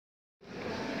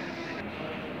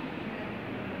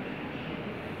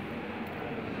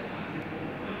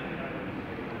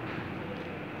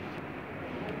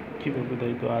के भएको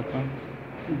दाइ त्यो हातमा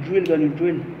ड्रिल गर्ने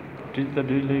ड्रिल त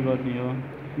ड्रिलै गर्ने हो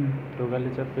ढोकाले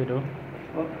चपेर हो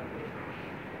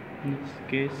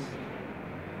केस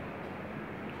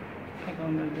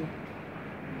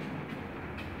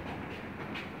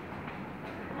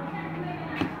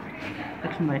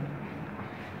एकछिन भाइ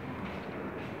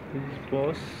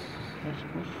बस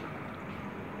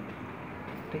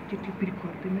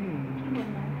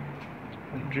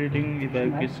ड्रिलिङ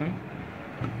इभ्याकुएसन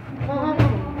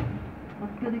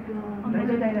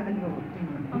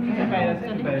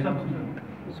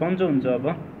सन्चो हुन्छ अब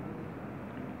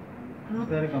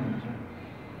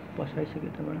पसाइसक्यो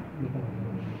यताबाट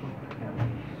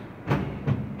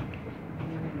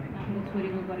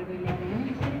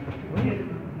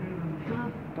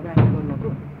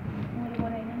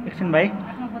एकछिन भाइ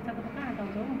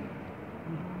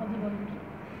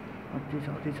अझै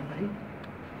छ भाइ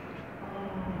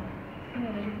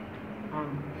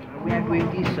we are doing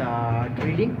this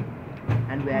drilling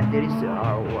and where there is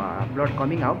blood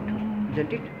coming out,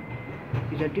 isn't it?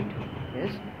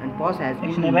 Yes, and pus has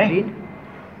been cleaned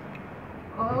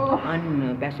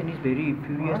and patient is very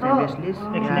furious and restless.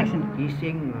 He is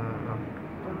saying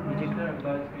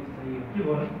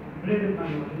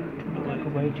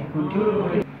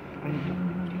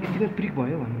prick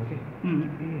भयो भन्नु के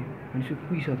अनि so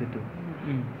पुइसक्यो त्यो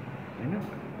हैन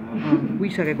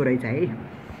पुइसकेको रहेछ है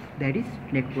that is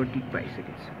necrotic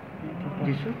पाइसकेको छ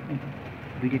त्यसो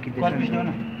भिडियो खिच्दैछ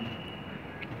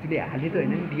त्यसले हाले त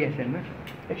होइन नि डिएसएलमा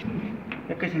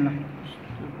एकैछिन ल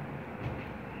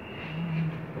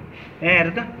ए हेर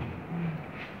त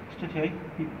यस्तो थियो है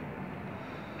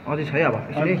अझै छ है अब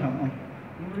यसरी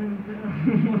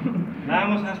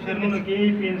लामो सास फेर्नु न केही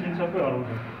पेन्सन सबै हराउँछ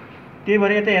त्यही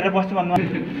भएर यता हेरेर बस्छु भन्नु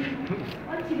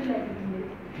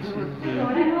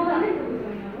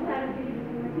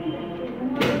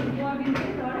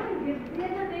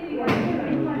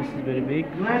This is very big.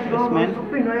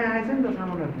 सबै नयाँ आएछ नि त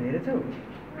सामानहरू हेरेछौ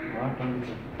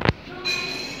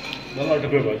बल्ल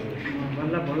टुक्रो भयो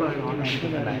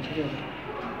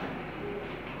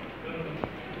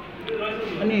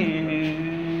अनि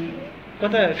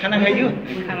कता खाना खाइयो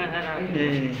खाना खाना ए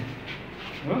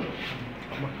हो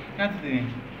कहाँ छ तिमी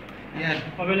यार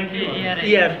अबेले के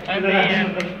यार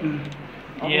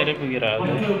पुगेर आयो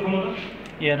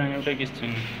यार एउटा केस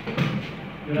छैन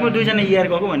म दुईजना इयर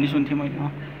गएको भन्ने सुन्थेँ मैले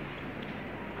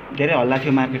धेरै हल्ला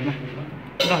थियो मार्केटमा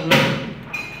ल ल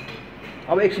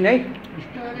अब एकछिन है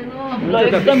ल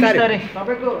एकदम बिस्तारै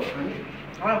तपाईँको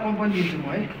एउटा कम्पनी दिन्छु म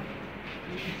है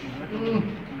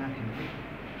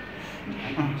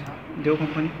देऊ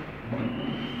कम्पनी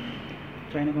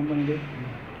चाइना कम्पनी देऊ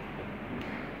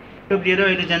दिएर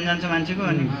अहिले जान्छ मान्छेको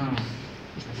अनि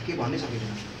के भन्नै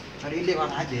सकिँदैन तर यसले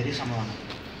गर्दा धेरै सम्भावना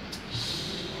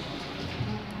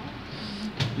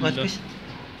बत्तीस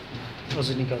अझ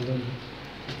निकाल्दो नि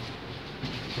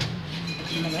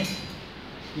किन भाइ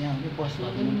यहाँ हो बस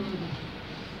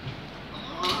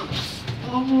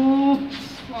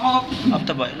अब त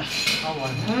भयो ल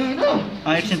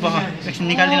एकछिन पख एकछिन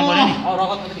निकालिदिनु पऱ्यो नि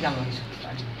रगत मात्रै निकाल्नु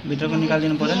भित्रको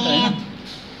निकालिदिनु पऱ्यो नि त होइन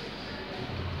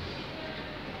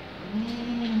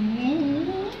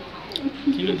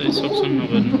किन त सक्सन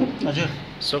नगर्नु हजुर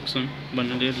सक्सन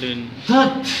भन्नाले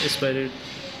एक्सपायरेड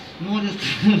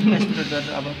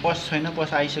अब पस छैन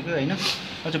पस आइसक्यो होइन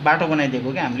अझ बाटो बनाइदिएको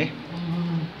क्या हामीले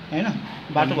होइन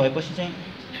बाटो भएपछि चाहिँ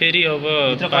फेरि अब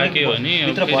पाक्यो भने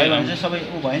भित्र भयो भने चाहिँ सबै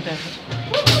ऊ भयो नि त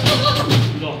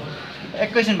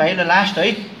एकैछिन भाइ ल लास्ट है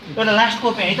एउटा लास्ट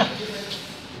कोपे है त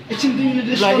एकछिन 2 मिनट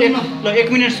ल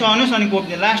 1 मिनट सहनुहोस् अनि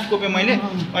कोप्ने लास्ट कोपे मैले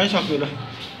अनि सक्यो ल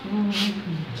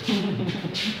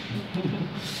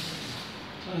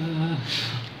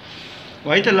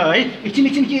भयो त ल है एकछिन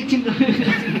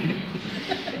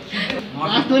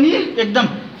लास्ट हो नि एकदम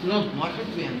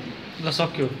ल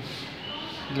सक्यो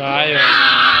ल आयो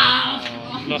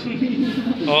ल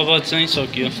अब चाहिँ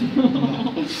सक्यो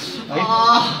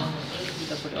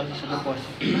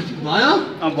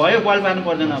भयो बल पार्नु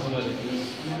पर्दैन अब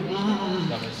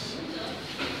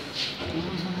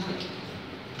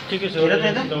ठिकै छ हेर त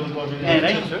यता ए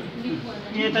राइट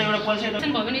यता एउटा पल्स यता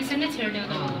भयो भने यसरी नै छेड्यो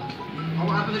त अब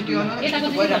आफूले के गर्नु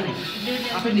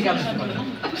आफै निकाल्नु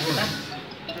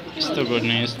यस्तो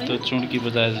गर्ने यस्तो चुड्की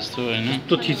बजाए जस्तो होइन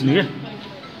त्यो थिच्नु क्या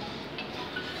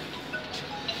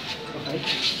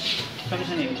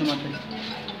कमिसन हेर्छु मात्रै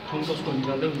फोन कसको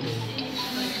निकाल्दै हुन्छ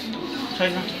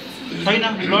छैन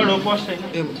ब्लड हो पस छैन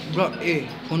ए ब्लड ए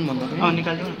फोन भन्दा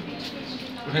निकाल्दिउँ न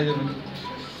उठाइदिनु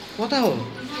कता हो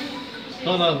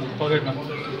तल पकेटमा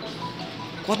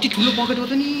कति ठुलो पकेट हो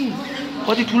त नि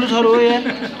कति ठुलो छ हो यार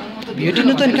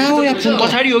भेटिन त नि कहाँ हो यार फोन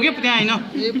पछाडि हो कि त्यहाँ होइन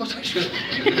ए पछाडि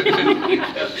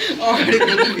अगाडि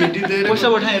खोज्दै भेटिँदैन पैसा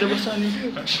उठाएर बस्छ अनि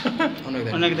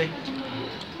अनक अनेक दाइ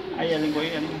आइहाल्ने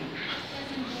गइहाल्ने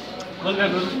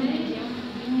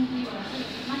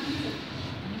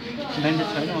ब्यान्डेज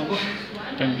छैन अब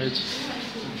बैंडेज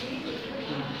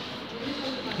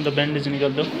द बैंडेज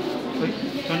निकाल दो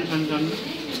झन्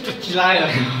चिलायो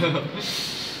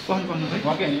पस्नु भाइ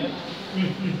भएकै होइन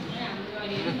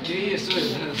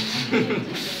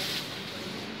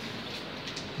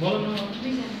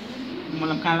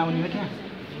मलाई कहाँ लाउने हो त्यहाँ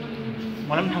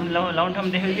मलाई पनि ठाउँ लाउने ठाउँ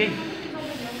देख्यो कि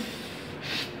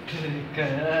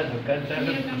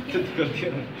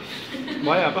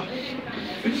भयो अब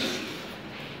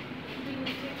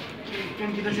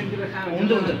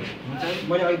हुन्छ हुन्छ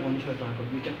मैले अघि भन्नु छोड्छु उहाँको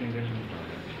दुईवटा प्रिन्टर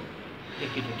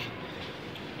एकैचोटि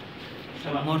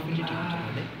मर्फिन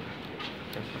चाहिँ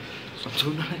सक्छौ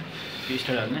न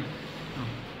स्टार हाल्ने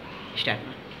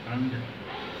स्टार्टमा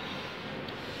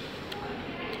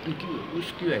अनि के उस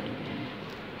के हाल्यो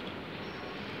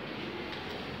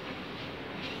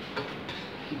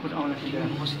कुन आउन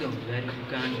मसित हुन्छ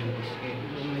कहानी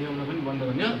एउटा पनि बन्द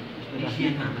गर्ने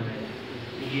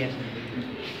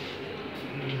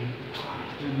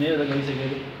मेरो त गइसक्यो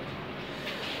अरे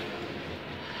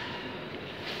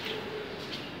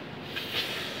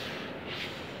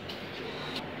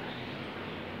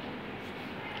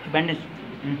ब्यान्डेज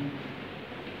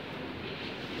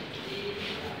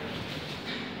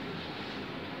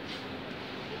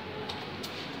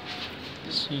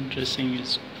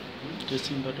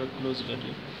ड्रेसिङबाट क्लोज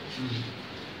गर्यो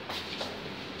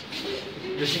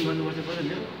ड्रेसिङ गर्नुपर्छ पऱ्यो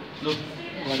नि ल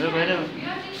घरेर गएर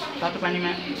तातो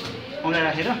पानीमा औँला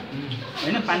राखेर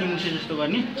होइन पानी मुसे जस्तो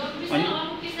गर्ने अनि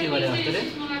के गरे जस्तो रे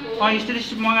यस्तो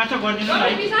स्ट्रिप मगाएको छ गरिदिनु है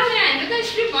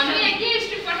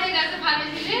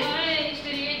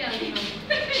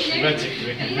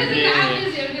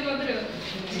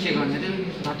के गर्ने रे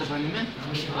तातो पानीमा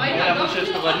मुसे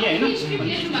जस्तो गर्ने होइन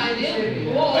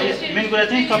मेन कुरा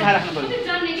चाहिँ सफा राख्नु पऱ्यो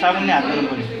साबुनले हात धुनु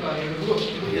पऱ्यो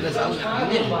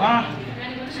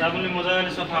साबुनले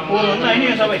मजाले सफा फोहोर हुन्छ होइन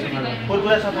यो सबै फोहोर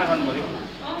पुरा सफा गर्नु पऱ्यो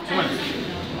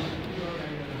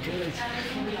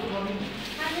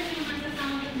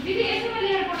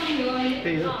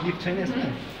त्यही हो क्लिप छैन यसमा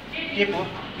के पो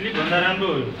क्लिप भन्दा राम्रो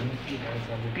हो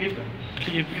क्लिप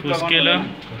फुस्केला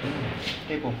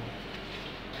त्यही पो